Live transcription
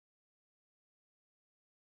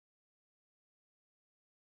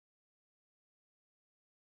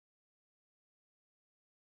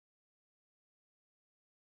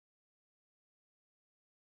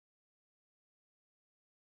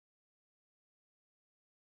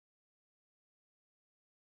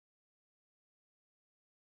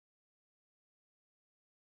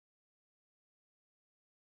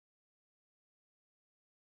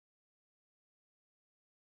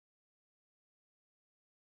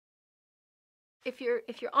if you're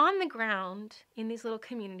on the ground in these little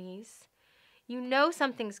communities, you know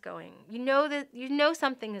something's going. You know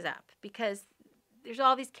something is up because there's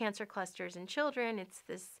all these cancer clusters in children.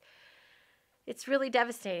 It's really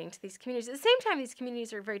devastating to these communities. At the same time, these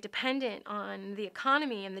communities are very dependent on the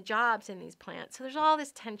economy and the jobs in these plants. So there's all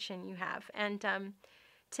this tension you have. And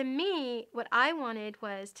to me, what I wanted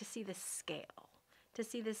was to see the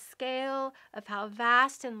scale of how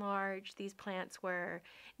vast and large these plants were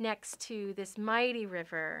next to this mighty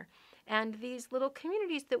river and these little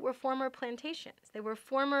communities that were former plantations. They were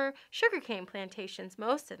former sugarcane plantations,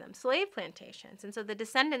 most of them, slave plantations. And so the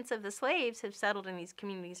descendants of the slaves have settled in these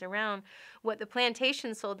communities around what the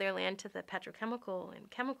plantations sold their land to the petrochemical and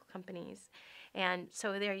chemical companies. And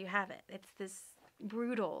so there you have it. It's this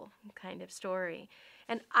brutal kind of story.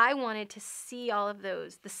 And I wanted to see all of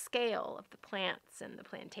those, the scale of the plants and the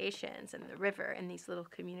plantations and the river and these little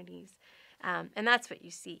communities. And that's what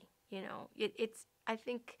you see. It's I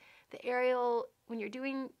think the aerial, when you're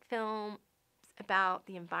doing film about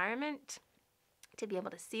the environment, to be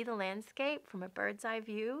able to see the landscape from a bird's eye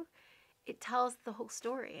view, it tells the whole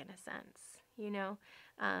story in a sense.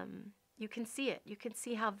 You can see it. You can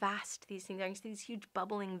see how vast these things are. You see these huge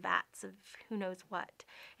bubbling vats of who knows what.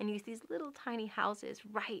 And you see these little tiny houses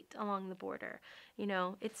right along the border.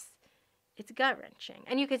 It's gut-wrenching.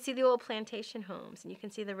 And you can see the old plantation homes, and you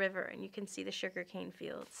can see the river, and you can see the sugarcane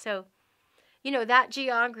fields. So, that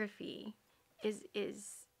geography is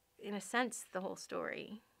in a sense the whole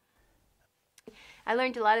story. I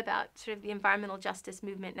learned a lot about sort of the environmental justice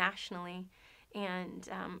movement nationally. And,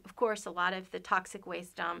 of course, a lot of the toxic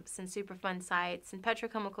waste dumps and Superfund sites and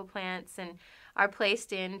petrochemical plants are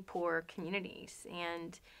placed in poor communities.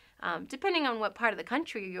 And depending on what part of the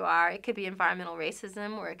country you are, it could be environmental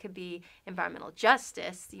racism or it could be environmental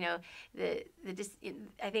justice. I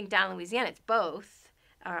think down in Louisiana, it's both.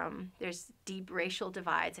 There's deep racial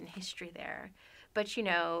divides and history there. But,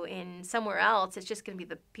 in somewhere else, it's just going to be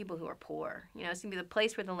the people who are poor. It's going to be the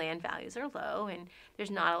place where the land values are low and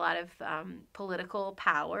there's not a lot of political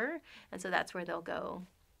power. And so that's where they'll go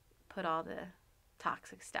put all the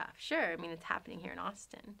toxic stuff. Sure, it's happening here in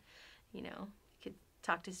Austin. You could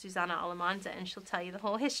talk to Susanna Alamanza and she'll tell you the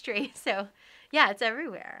whole history. So, yeah, it's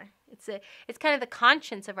everywhere. It's kind of the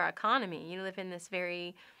conscience of our economy. You live in this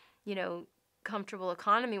very, comfortable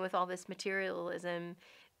economy with all this materialism,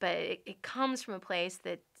 but it comes from a place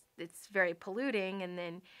that's very polluting,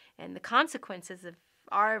 and the consequences of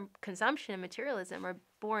our consumption and materialism are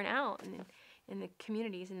borne out in the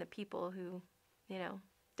communities and the people who,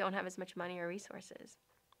 don't have as much money or resources.